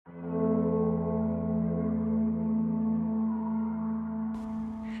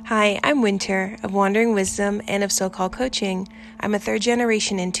Hi, I'm Winter of Wandering Wisdom and of So-Called Coaching. I'm a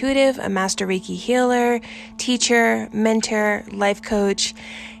third-generation intuitive, a master Reiki healer, teacher, mentor, life coach,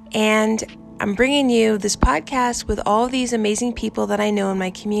 and I'm bringing you this podcast with all of these amazing people that I know in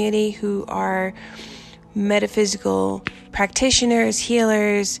my community who are metaphysical practitioners,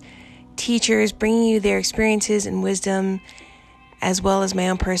 healers, teachers, bringing you their experiences and wisdom, as well as my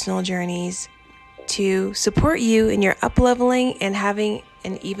own personal journeys to support you in your up-leveling and having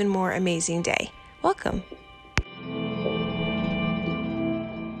an even more amazing day. Welcome.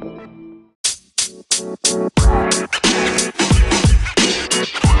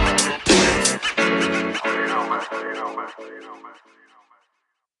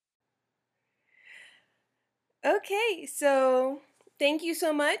 Okay, so thank you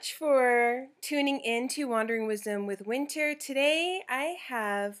so much for tuning in to Wandering Wisdom with Winter. Today I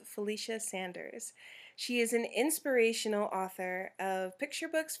have Felicia Sanders. She is an inspirational author of picture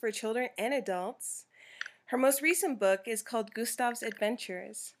books for children and adults. Her most recent book is called Gustav's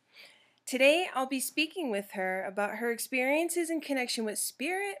Adventures. Today I'll be speaking with her about her experiences in connection with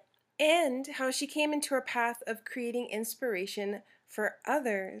spirit and how she came into her path of creating inspiration for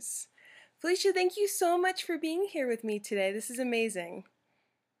others. Felicia, thank you so much for being here with me today. This is amazing.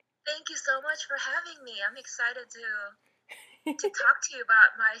 Thank you so much for having me. I'm excited to talk to you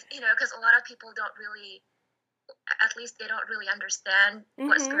about my, because a lot of people don't really, at least they don't really understand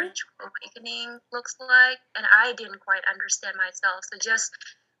what spiritual awakening looks like, and I didn't quite understand myself. So just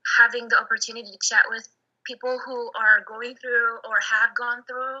having the opportunity to chat with people who are going through or have gone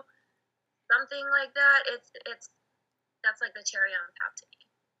through something like that, that's like the cherry on top to me.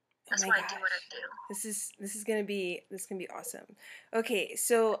 That's why I do what I do. This is gonna be awesome. Okay,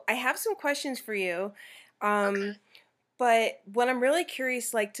 so I have some questions for you. Okay. But what I'm really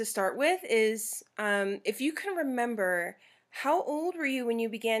curious, like, to start with is if you can remember, how old were you when you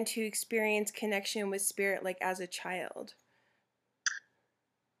began to experience connection with spirit, like as a child?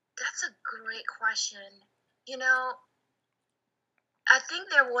 That's a great question. I think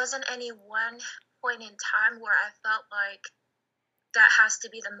there wasn't any one point in time where I felt like that has to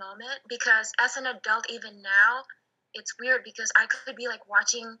be the moment, because as an adult, even now, it's weird because I could be like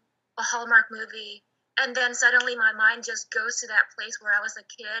watching a Hallmark movie and then suddenly my mind just goes to that place where I was a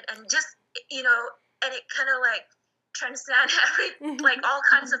kid and just, and it kind of like transcend like all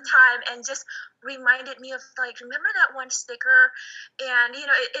kinds of time and just reminded me of like, remember that one sticker? And,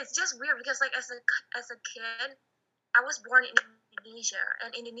 it's just weird because like as a kid, I was born in Indonesia,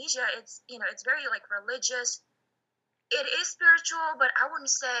 and Indonesia, it's very like religious. It is spiritual, but I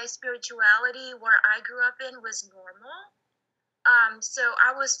wouldn't say spirituality where I grew up in was normal. So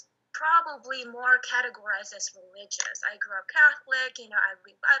I was probably more categorized as religious. I grew up Catholic, I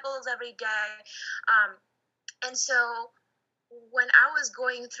read Bibles every day. And so when I was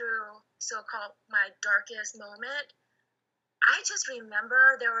going through so-called my darkest moment, I just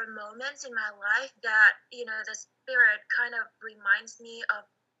remember there were moments in my life that, the spirit kind of reminds me of.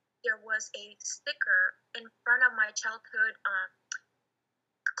 There was a sticker in front of my childhood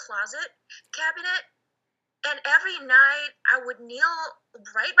closet cabinet, and every night I would kneel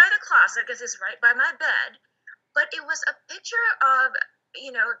right by the closet because it's right by my bed. But it was a picture of,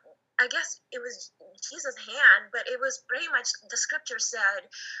 I guess it was Jesus' hand, but it was pretty much the scripture said,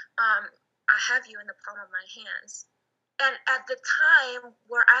 I have you in the palm of my hands. And at the time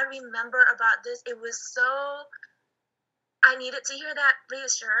where I remember about this, it was so, I needed to hear that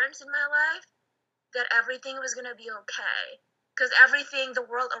reassurance in my life that everything was going to be okay, because everything, the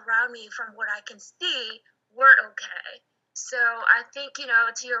world around me from what I can see, weren't okay. So I think, to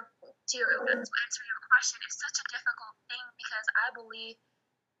answer your question, it's such a difficult thing because I believe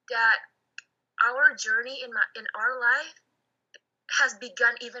that our journey in our life has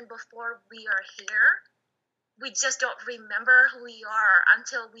begun even before we are here. We just don't remember who we are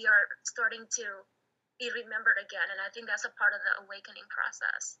until we are starting to be remembered again, and I think that's a part of the awakening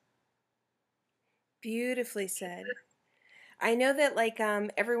process. Beautifully said. I know that like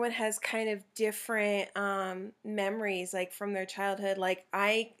everyone has kind of different memories like from their childhood. Like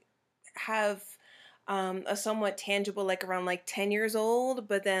I have a somewhat tangible like around like 10 years old,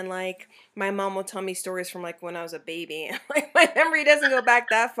 but then like my mom will tell me stories from like when I was a baby. Like my memory doesn't go back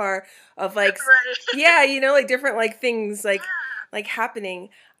that far of like Right. yeah, like different like things like Yeah. like happening.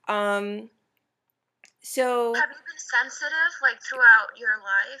 So Have you been sensitive like throughout your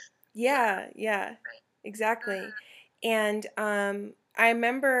life? yeah, Right. exactly. And I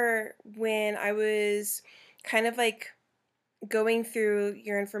remember when I was kind of like going through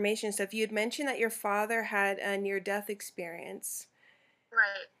your information stuff, you had mentioned that your father had a near-death experience.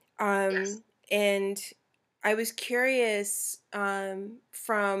 Right. Yes. And I was curious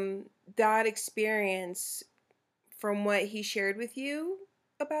from that experience, from what he shared with you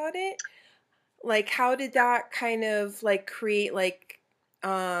about it. Like, how did that kind of like create like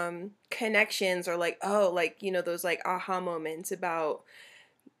connections or like, oh, like, you know, those like aha moments about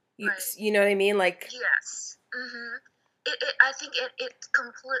you, Right. you know what I mean? Like, Yes. I think it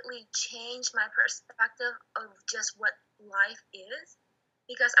completely changed my perspective of just what life is,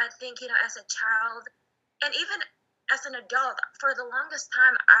 because I think, as a child and even as an adult, for the longest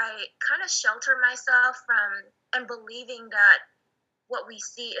time, I kind of shelter myself from and believing that what we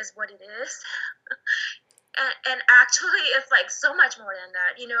see is what it is. And actually, it's like so much more than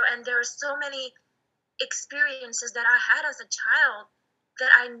that, and there are so many experiences that I had as a child that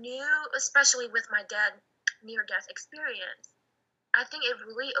I knew, especially with my dad near death experience. I think it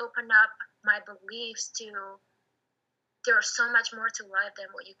really opened up my beliefs to there's so much more to life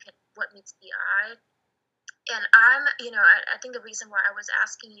than what meets the eye. And I think the reason why I was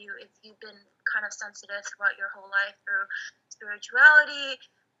asking you if you've been kind of sensitive throughout your whole life through spirituality,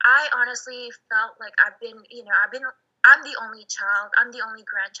 I honestly felt like I'm the only child, I'm the only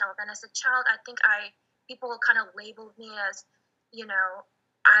grandchild. And as a child, I think people kind of labeled me as, you know,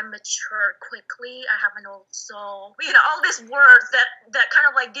 I matured quickly. I have an old soul. All these words that kind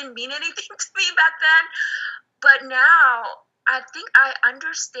of like didn't mean anything to me back then. But now I think I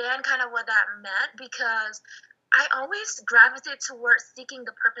understand kind of what that meant, because I always gravitate towards seeking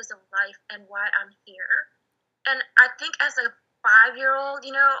the purpose of life and why I'm here. And I think as a 5-year-old,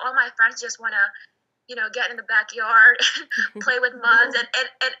 all my friends just want to, get in the backyard and play with muds.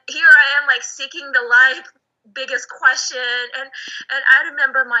 And here I am, like, seeking the life biggest question. And I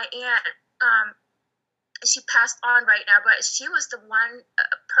remember my aunt, she passed on right now, but she was the one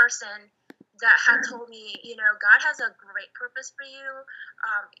person that had told me, God has a great purpose for you.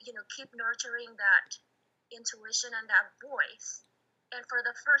 Keep nurturing that intuition and that voice. And for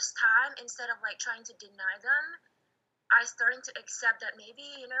the first time, instead of like trying to deny them, I started to accept that maybe,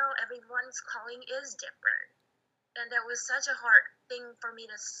 everyone's calling is different. And that was such a hard thing for me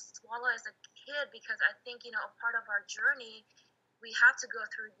to swallow as a kid, because I think, a part of our journey, we have to go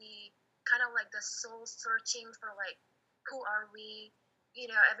through the kind of like the soul searching for like, who are we?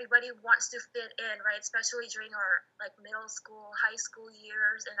 Everybody wants to fit in, right? Especially during our like middle school, high school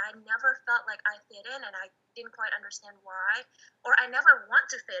years. And I never felt like I fit in, and I didn't quite understand why, or I never want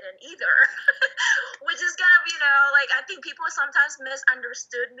to fit in either. Which is kind of, like, I think people sometimes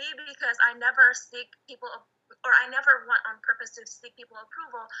misunderstood me, because I never seek people, or I never want on purpose to seek people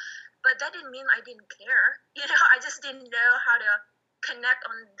approval. But that didn't mean I didn't care. I just didn't know how to connect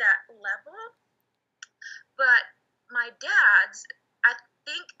on that level. But I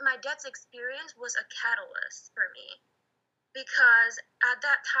think my dad's experience was a catalyst for me, because at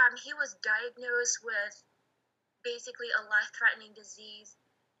that time he was diagnosed with basically a life-threatening disease.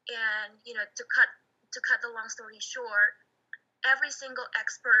 And to cut the long story short, every single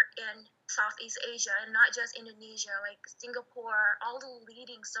expert in Southeast Asia, and not just Indonesia, like Singapore, all the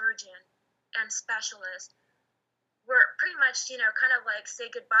leading surgeons and specialists were pretty much, kind of like,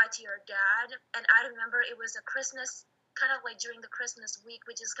 say goodbye to your dad. And I remember it was a Christmas, kind of like during the Christmas week,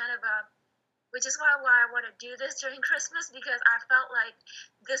 which is why I want to do this during Christmas, because I felt like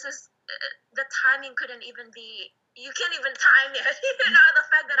this is the timing couldn't even be. You can't even time it. The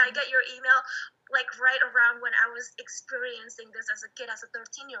fact that I get your email like right around when I was experiencing this as a kid, as a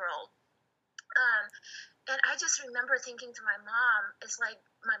 13-year-old. Um, and I just remember thinking to my mom, it's like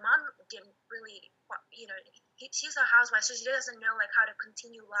my mom didn't really, she's a housewife, so she doesn't know like how to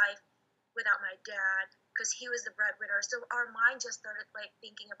continue life without my dad, because he was the breadwinner. So our mind just started like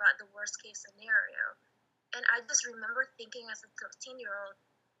thinking about the worst case scenario. And I just remember thinking as a 13-year-old,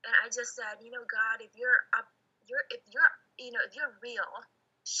 and I just said, God, if you're up, if you're real,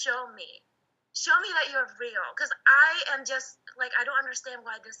 show me. Show me that you're real, because I am just like, I don't understand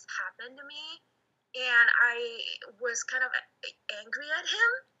why this happened to me. And I was kind of angry at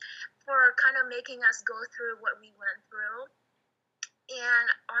him for kind of making us go through what we went through. And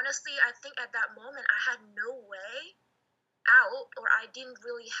honestly, I think at that moment I had no way out, or I didn't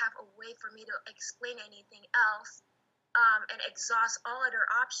really have a way for me to explain anything else, and exhaust all other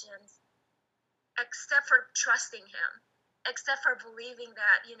options, except for trusting him, except for believing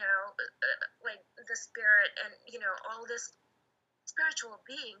that, like the spirit and, all this spiritual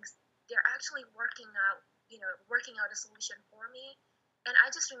beings, they're actually working out a solution for me. And I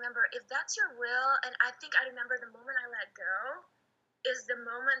just remember, if that's your will, and I remember the moment I let go is the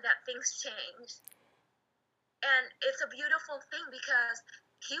moment that things changed. And it's a beautiful thing, because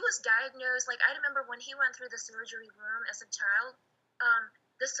he was diagnosed, like, I remember when he went through the surgery room as a child,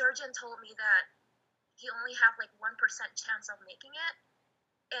 the surgeon told me that he only had like 1% chance of making it.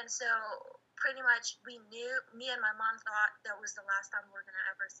 And so pretty much we knew, me and my mom thought that was the last time we're gonna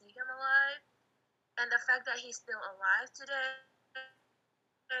ever see him alive. And the fact that he's still alive today,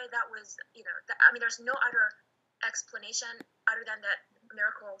 that was, I mean, there's no other explanation other than that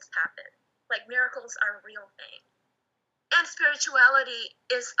miracles happen. Like, miracles are a real thing. And spirituality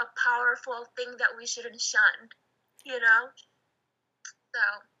is a powerful thing that we shouldn't shun, you know? So,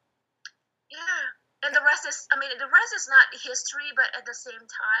 yeah. And the rest is not history, but at the same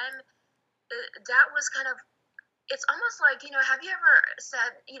time, that was kind of, it's almost like, have you ever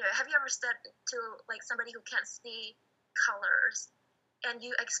said to like somebody who can't see colors, and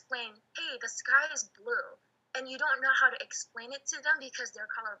you explain, hey, the sky is blue, and you don't know how to explain it to them because they're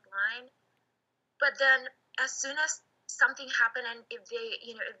colorblind. But then as soon as something happened, and if they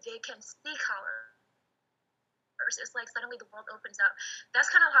can see colors, it's like suddenly the world opens up. That's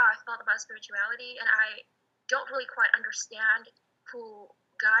kind of how I felt about spirituality, and I don't really quite understand who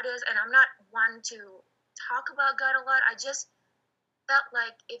God is, and I'm not one to talk about God a lot. I just felt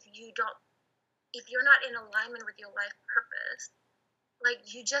like if you're not in alignment with your life purpose, like,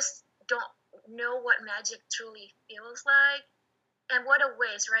 you just don't know what magic truly feels like. And what a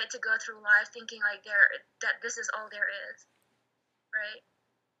waste, right, to go through life thinking like that this is all there is, right?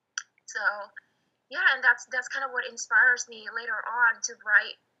 So yeah, and that's kind of what inspires me later on to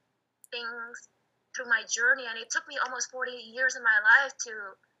write things through my journey. And it took me almost 40 years in my life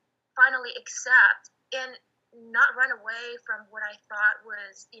to finally accept and not run away from what I thought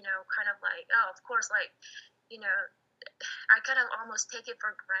was, kind of like, oh, of course, like, I kind of almost take it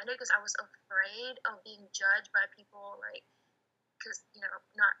for granted because I was afraid of being judged by people, like, because,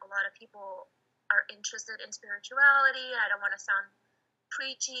 not a lot of people are interested in spirituality. I don't want to sound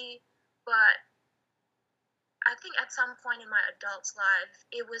preachy, but I think at some point in my adult life,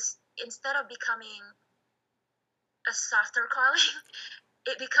 it was, instead of becoming a softer calling,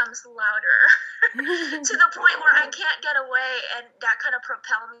 it becomes louder to the point where I can't get away, and that kind of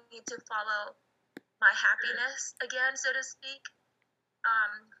propelled me to follow my happiness again, so to speak.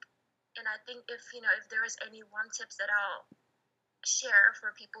 And I think if there is any one tips that I'll share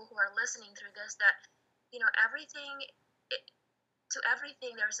for people who are listening through this, that everything, to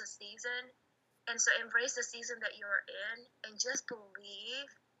everything there's a season, and so embrace the season that you're in, and just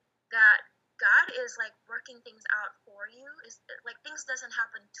believe that God is like working things out for you. Is like, things doesn't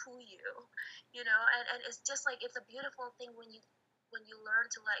happen to you, and it's just like, it's a beautiful thing when you learn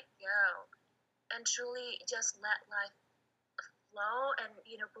to let go and truly just let life flow, and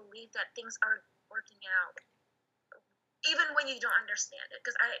believe that things are working out even when you don't understand it,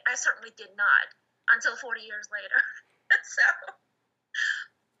 because I certainly did not until 40 years later. So,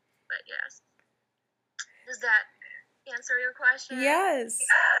 but yes, does that answer your question? Yes.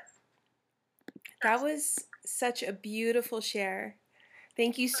 Yes. That was such a beautiful share.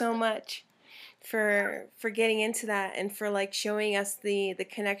 Thank you so much for getting into that, and for like showing us the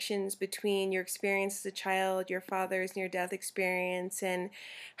connections between your experience as a child, your father's near-death experience, and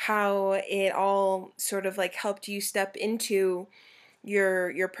how it all sort of like helped you step into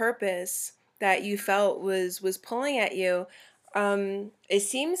your purpose that you felt was pulling at you. It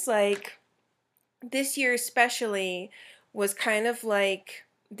seems like this year especially was kind of like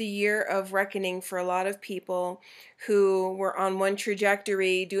the year of reckoning for a lot of people who were on one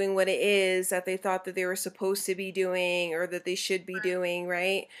trajectory doing what it is that they thought that they were supposed to be doing, or that they should be doing,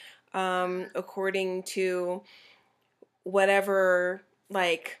 right? According to whatever,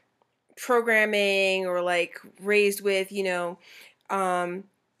 like, programming or like raised with,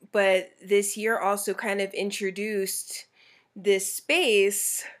 but this year also kind of introduced this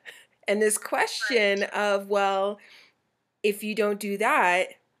space and this question of, well, if you don't do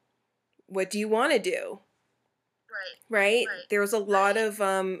that, what do you want to do? Right? There was a lot of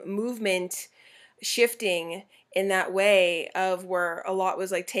movement shifting in that way, of where a lot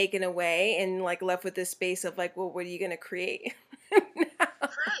was like taken away and like left with this space of like, well, what are you going to create?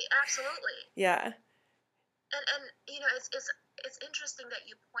 Right, absolutely. Yeah. And it's interesting that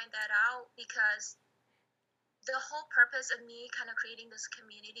you point that out, because the whole purpose of me kind of creating this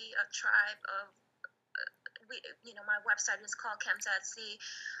community of tribe of my website is called Camps at Sea,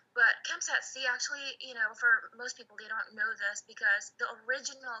 but Camps at Sea actually, for most people, they don't know this, because the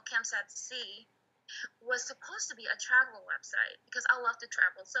original Camps at Sea was supposed to be a travel website, because I love to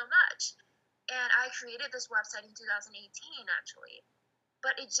travel so much. And I created this website in 2018, actually,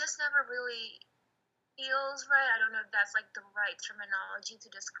 but it just never really feels right. I don't know if that's like the right terminology to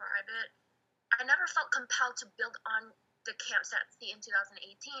describe it. I never felt compelled to build on the Camps at Sea in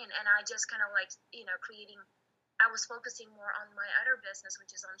 2018, and I just kind of like, creating. I was focusing more on my other business,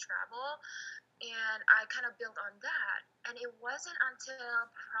 which is on travel, and I kind of built on that. And it wasn't until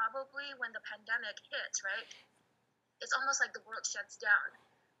probably when the pandemic hits, right? It's almost like the world shuts down.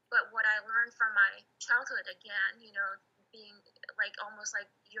 But what I learned from my childhood again, being like almost like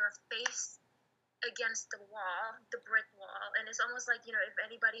your face against the wall, the brick wall, and it's almost like, if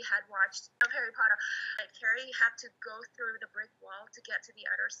anybody had watched Harry Potter, like Harry had to go through the brick wall to get to the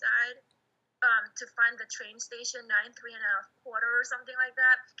other side, to find the train station 9 3 1/4 or something like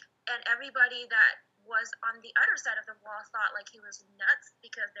that, and everybody that was on the other side of the wall thought like he was nuts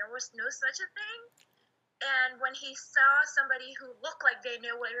because there was no such a thing. And when he saw somebody who looked like they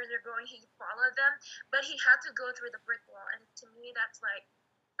knew where they're going, he followed them, but he had to go through the brick wall. And to me, that's like,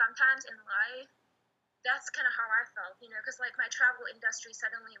 sometimes in life, that's kind of how I felt, because like my travel industry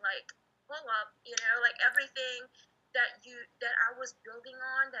suddenly like pull up, like everything that I was building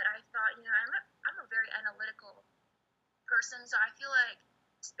on, that I thought, I'm a very analytical person, so I feel like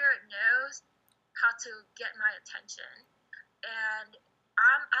spirit knows how to get my attention. And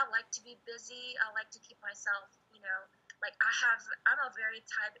I like to be busy. I like to keep myself, like I'm a very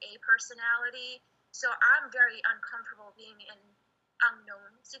type A personality, so I'm very uncomfortable being in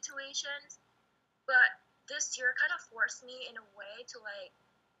unknown situations. But this year kind of forced me in a way to like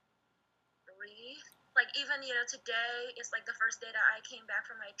breathe. Like even, today is like the first day that I came back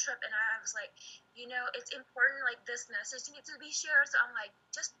from my trip, and I was like, it's important, like this message needs to be shared. So I'm like,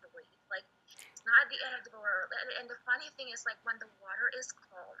 just breathe. Like it's not the end of the world. And the funny thing is, like, when the water is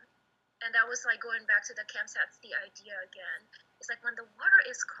calm, and that was like going back to the campsites, the idea again. It's like when the water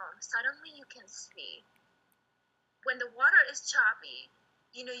is calm, suddenly you can see. When the water is choppy,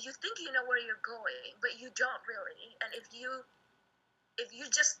 you think you know where you're going, but you don't really. And if you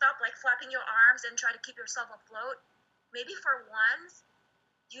just stop like flapping your arms and try to keep yourself afloat, maybe for once,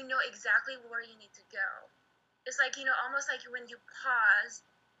 you know exactly where you need to go. It's like, almost like when you pause,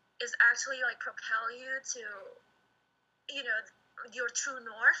 is actually like propel you to, your true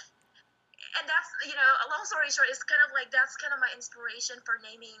north. And that's, a long story short, it's kind of like, that's kind of my inspiration for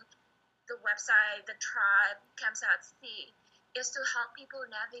naming the website, the tribe, Campsite C, is to help people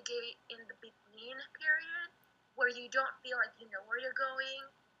navigate in the between period, where you don't feel like you know where you're going,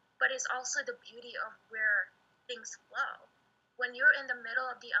 but it's also the beauty of where things flow. When you're in the middle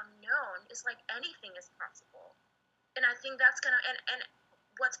of the unknown, it's like anything is possible. And I think that's gonna, and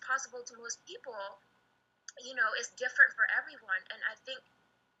what's possible to most people, is different for everyone. And I think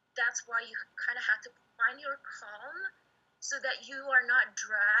that's why you kind of have to find your calm, so that you are not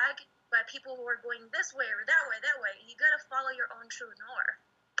dragged by people who are going this way or that way, that way. You got to follow your own true north.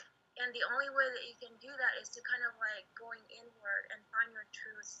 And the only way that you can do that is to kind of like going inward and find your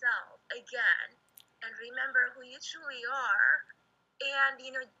true self again, and remember who you truly are. And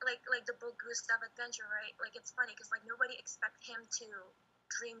like the book Gustav Adventure, right? Like it's funny because like nobody expects him to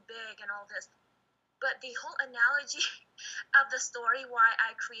dream big and all this, but the whole analogy of the story why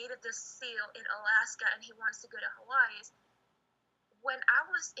I created this seal in Alaska and he wants to go to Hawaii is, when I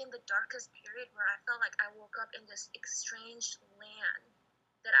was in the darkest period where I felt like I woke up in this strange land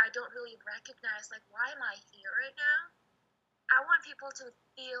that I don't really recognize, like, why am I here right now? I want people to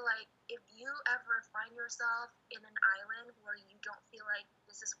feel like if you ever find yourself in an island where you don't feel like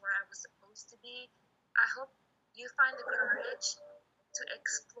this is where I was supposed to be, I hope you find the courage to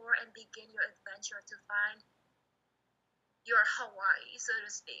explore and begin your adventure to find your Hawaii, so to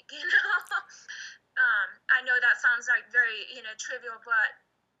speak, I know that sounds like very, trivial, but,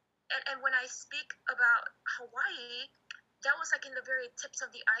 and when I speak about Hawaii, that was like in the very tips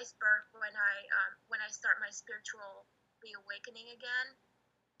of the iceberg when I start my spiritual reawakening again.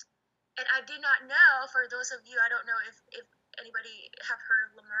 And I did not know, for those of you, I don't know if anybody have heard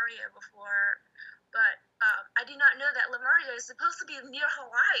of Lemuria before, but I did not know that Lemuria is supposed to be near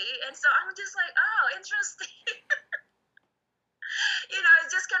Hawaii, and so I'm just like, oh, interesting.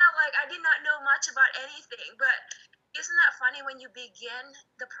 It's just kind of like I did not know much about anything, but isn't that funny when you begin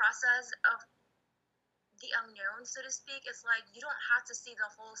the process of the unknown, so to speak? It's like you don't have to see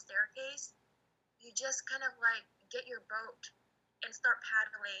the whole staircase. You just kind of like get your boat and start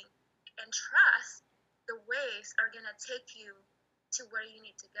paddling and trust the waves are going to take you to where you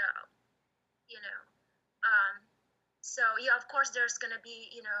need to go, you know. So yeah, of course there's going to be,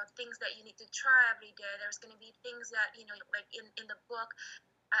 things that you need to try every day. There's going to be things that, like in the book,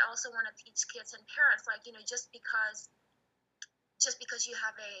 I also want to teach kids and parents, like, just because you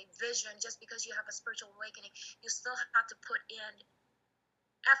have a vision, just because you have a spiritual awakening, you still have to put in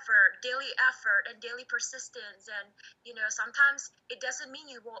daily effort and daily persistence. And, sometimes it doesn't mean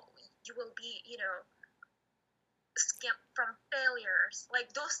you will be, skimp from failures.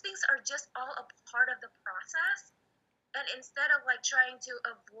 Like those things are just all a part of the process. And instead of like trying to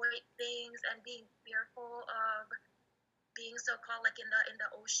avoid things and being fearful of being so-called like in the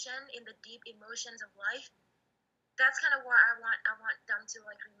ocean, in the deep emotions of life, that's kind of what I want them to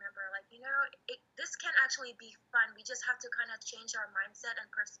like remember, like, this can actually be fun. We just have to kind of change our mindset and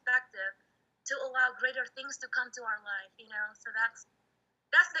perspective to allow greater things to come to our life. So that's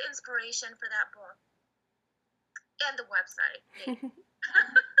the inspiration for that book and the website name.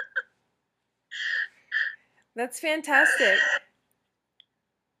 That's fantastic.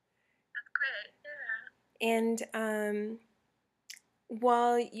 That's great. Yeah. And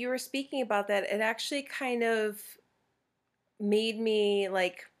while you were speaking about that, it actually kind of made me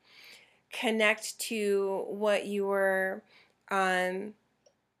like connect to what you were um,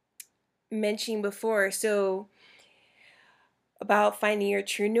 mentioning before. So, about finding your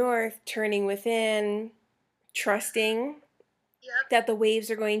true north, turning within, trusting Yep. that the waves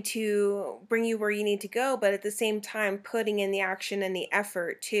are going to bring you where you need to go, but at the same time putting in the action and the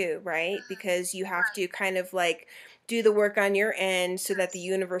effort too, right? Because you have Right. to kind of like do the work on your end so that the Yes.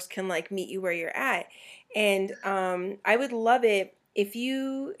 universe can like meet you where you're at. And I would love it if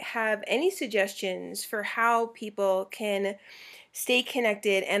you have any suggestions for how people can stay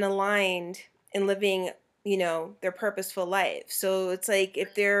connected and aligned in living, their purposeful life. So it's like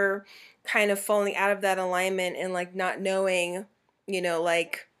if they're kind of falling out of that alignment and like not knowing,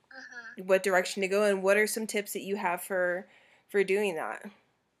 like what direction to go in, what are some tips that you have for doing that?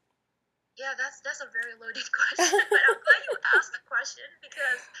 Yeah, that's a very loaded question, but I'm glad you asked the question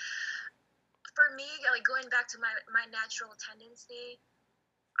because for me, like going back to my natural tendency,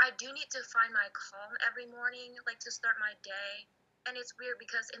 I do need to find my calm every morning, like to start my day. And it's weird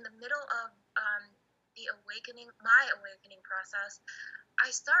because in the middle of my awakening process, I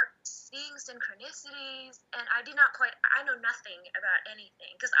start seeing synchronicities, and I know nothing about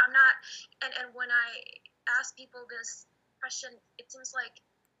anything because I'm not. And when I ask people this question, it seems like,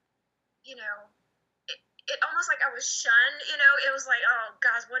 you know, it almost like I was shunned. It was like, oh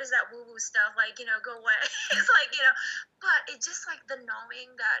gosh, what is that woo woo stuff? Like, go away. It's like, but it's just like the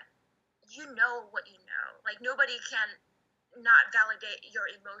knowing that you know what you know. Like nobody can not validate your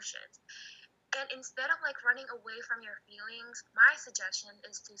emotions. And instead of like running away from your feelings, my suggestion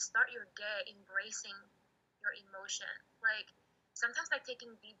is to start your day embracing your emotion. Like sometimes like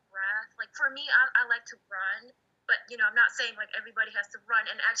taking deep breath. Like for me, I like to run, but I'm not saying like everybody has to run.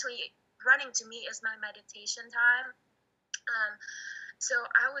 And actually, running to me is my meditation time. Um, so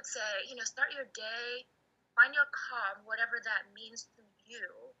I would say, start your day, find your calm, whatever that means to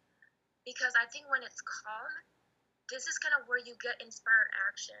you, because I think when it's calm, this is kind of where you get inspired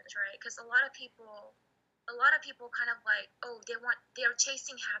actions, right? Because a lot of people kind of like, oh, they're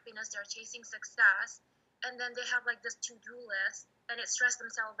chasing happiness, they're chasing success, and then they have like this to-do list and it stress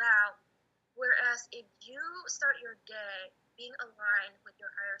themselves out. Whereas if you start your day being aligned with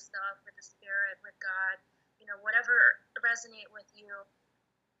your higher self, with the spirit, with God, whatever resonate with you,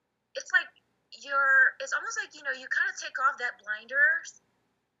 it's like it's almost like, you kind of take off that blinders,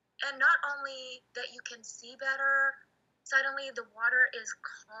 and not only that you can see better, suddenly the water is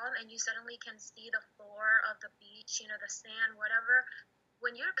calm and you suddenly can see the floor of the beach, the sand, whatever.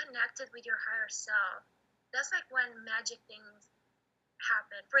 When you're connected with your higher self, that's like when magic things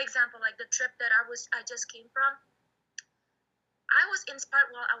happen. For example, like the trip that I just came from, I was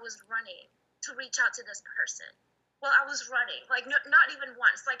inspired while I was running to reach out to this person. While I was running, like not even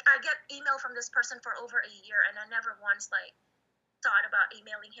once. Like I get email from this person for over a year, and I never once like thought about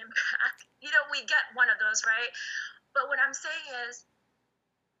emailing him back. We get one of those, right? But what I'm saying is,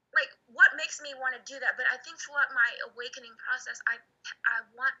 like, what makes me want to do that? But I think throughout my awakening process, I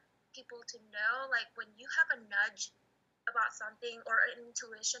want people to know, like, when you have a nudge about something or an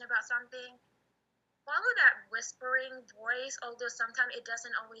intuition about something, follow that whispering voice, although sometimes it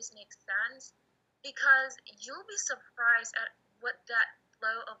doesn't always make sense, because you'll be surprised at what that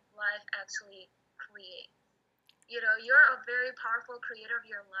flow of life actually creates. You're a very powerful creator of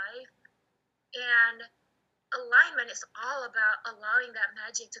your life, and alignment is all about allowing that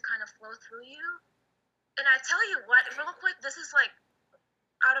magic to kind of flow through you. And I tell you what, real quick, this is like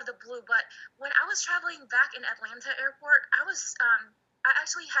out of the blue, but when I was traveling back in Atlanta airport, I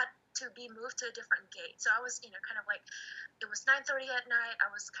actually had to be moved to a different gate. So I was, kind of like, it was 9:30 at night.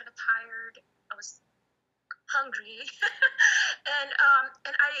 I was kind of tired. I was hungry, and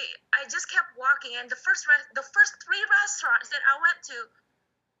I just kept walking. And the first three restaurants that I went to,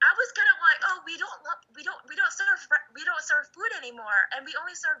 I was kind of like, oh, we don't serve food anymore, and we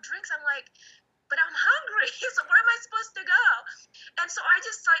only serve drinks. I'm like, but I'm hungry, so where am I supposed to go? And so I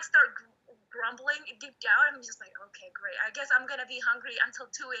just like start grumbling deep down. I'm just like, okay, great. I guess I'm gonna be hungry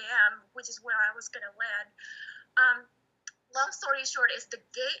until 2 a.m., which is where I was gonna land. Um, long story short is the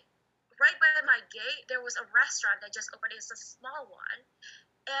gate, right by my gate, there was a restaurant that just opened. It's a small one.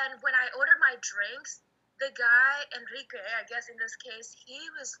 And when I ordered my drinks, the guy, Enrique, I guess in this case, he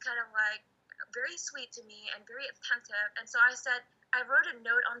was kind of like very sweet to me and very attentive. And so I said, I wrote a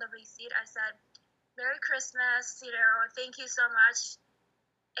note on the receipt. I said, Merry Christmas, thank you so much.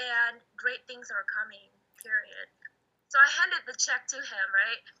 And great things are coming, period. So I handed the check to him,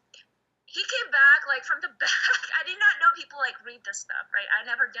 right? He came back like from the back. I did not know people like read this stuff, right? I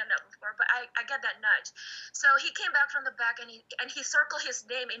never done that before, but I get that nudge. So he came back from the back and he circled his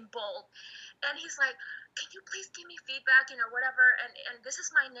name in bold, and he's like, "Can you please give me feedback? Whatever." And this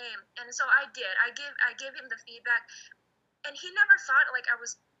is my name, and so I did. I gave him the feedback, and he never thought like I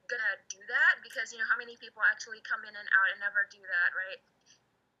was gonna do that because how many people actually come in and out and never do that, right?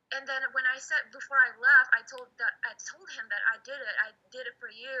 And then when I said before I left, I told him that I did it. I did it for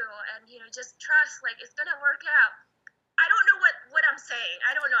you, and just trust, like it's gonna work out. I don't know what I'm saying.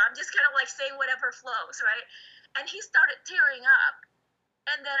 I don't know. I'm just kind of like saying whatever flows, right? And he started tearing up,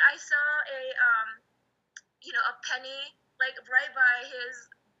 and then I saw a penny like right by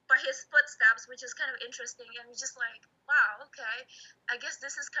his footsteps, which is kind of interesting. And he's just like, wow, okay. I guess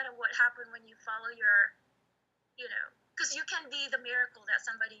this is kind of what happened when you follow because you can be the miracle that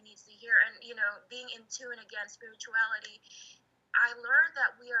somebody needs to hear. And being in tune again, spirituality, I learned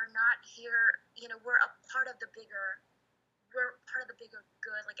that we are not here, we're a part of the bigger,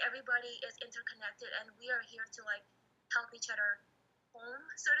 good. Like everybody is interconnected, and we are here to like help each other home,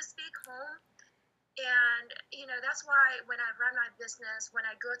 so to speak, home. And that's why when I run my business, when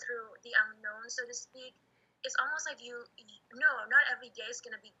I go through the unknown, so to speak, it's almost like no, not every day is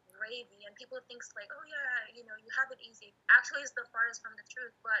going to be gravy. And people think like, oh yeah, you have it easy. Actually, it's the farthest from the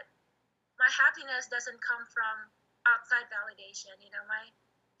truth. But my happiness doesn't come from outside validation. My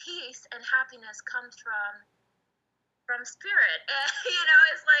peace and happiness comes from spirit. And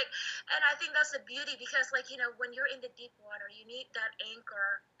it's like, and I think that's the beauty, because like when you're in the deep water, you need that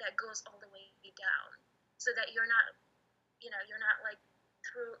anchor that goes all the way down, so that you're not like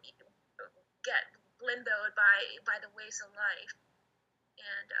through get limboed by the waves of life.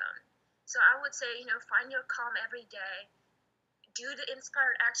 And so I would say, find your calm every day, do the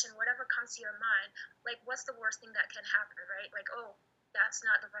inspired action, whatever comes to your mind. Like, what's the worst thing that can happen, right? Like, oh, that's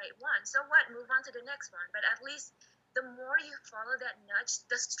not the right one, so what, move on to the next one. But at least the more you follow that nudge,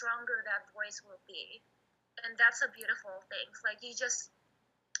 the stronger that voice will be. And that's a beautiful thing. Like,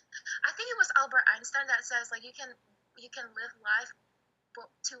 I think it was Albert Einstein that says like you can live life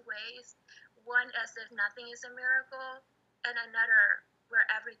two ways. One as if nothing is a miracle, and another where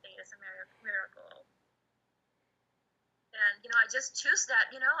everything is a miracle. And I just choose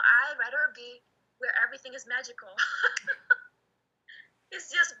that. I'd rather be where everything is magical. It's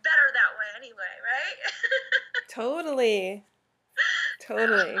just better that way anyway, right? Totally.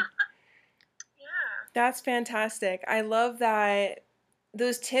 Totally. Yeah. That's fantastic. I love that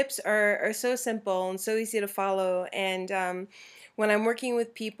those tips are so simple and so easy to follow. And when I'm working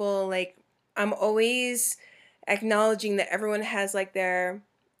with people, like I'm always acknowledging that everyone has like their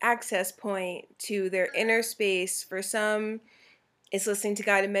access point to their inner space. For some, it's listening to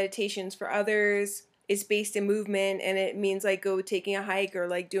guided meditations. For others, it's based in movement, and it means like go taking a hike or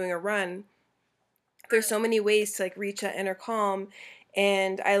like doing a run. There's so many ways to like reach that inner calm.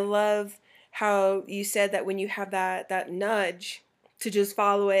 And I love how you said that when you have that nudge to just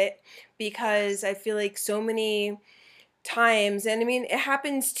follow it, because I feel like so many times, and I mean it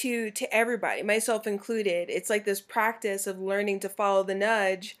happens to everybody, myself included, it's like this practice of learning to follow the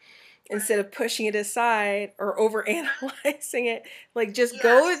nudge instead of pushing it aside or over analyzing it. Like just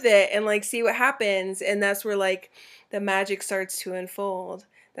go with it and like see what happens, and that's where like the magic starts to unfold.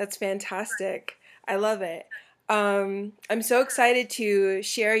 That's fantastic. I love it. I'm so excited to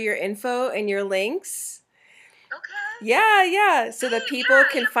share your info and your links. Okay. Yeah, so that people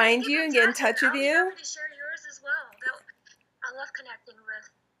can find you and get in touch with you. I'll be happy to share yours as well. I love connecting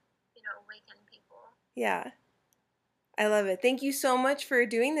with awakened people. Yeah, I love it. Thank you so much for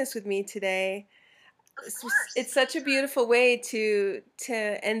doing this with me today. Of course. It's such a beautiful way to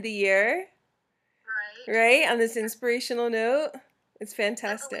end the year. Right. Right? On this inspirational note. It's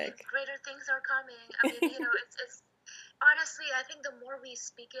fantastic. I believe greater things are coming. I mean, it's honestly, I think the more we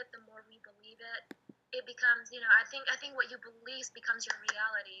speak it, the more we believe it. It becomes, I think what you believe becomes your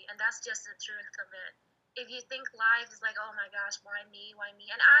reality, and that's just the truth of it. If you think life is like, oh my gosh, why me, why me?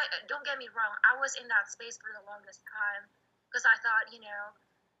 And don't get me wrong, I was in that space for the longest time, because I thought, it's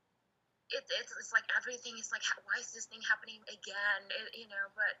like everything is like, why is this thing happening again?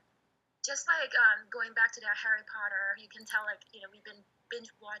 But just like going back to that Harry Potter, you can tell like we've been binge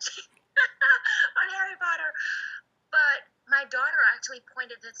watching on Harry Potter. But my daughter actually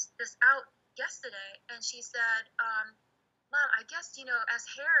pointed this out yesterday, and she said, "Mom, I guess as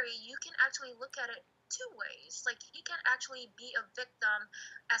Harry, you can actually look at it two ways. Like he can actually be a victim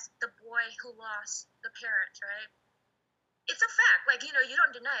as the boy who lost the parent, right? It's a fact. Like you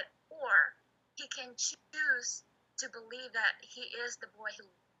don't deny it. Or he can choose to believe that he is the boy who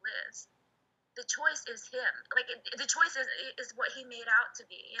lives. The choice is him. Like the choice is what he made out to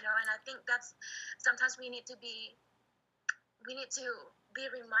be. And I think that's sometimes we need to be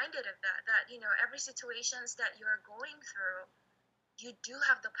reminded of that every situations that you're going through, you do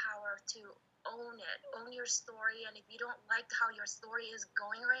have the power to own your story. And if you don't like how your story is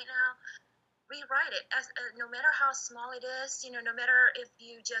going right now, rewrite it as no matter how small it is, no matter if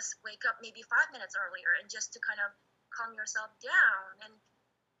you just wake up maybe 5 minutes earlier and just to kind of calm yourself down. And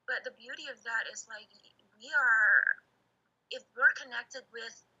but the beauty of that is like we are if we're connected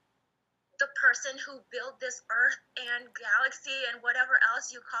with the person who built this earth and galaxy and whatever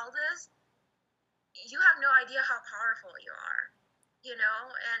else you call this, you have no idea how powerful you are,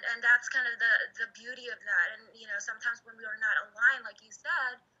 and that's kind of the beauty of that. And sometimes when we are not aligned, like you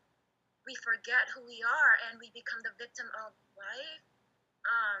said, we forget who we are and we become the victim of life.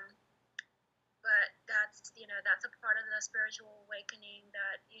 um but that's a part of the spiritual awakening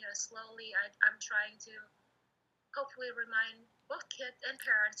that slowly I'm trying to hopefully remind both kids and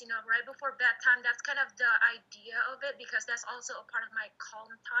parents, right before bedtime. That's kind of the idea of it, because that's also a part of my calm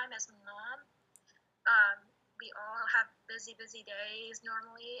time as a mom. um, we all have busy, busy days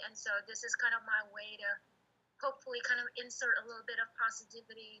normally, and so this is kind of my way to hopefully kind of insert a little bit of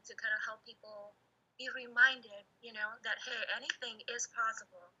positivity to kind of help people be reminded, that hey, anything is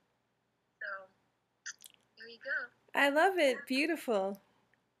possible. So there you go. I love it. Beautiful.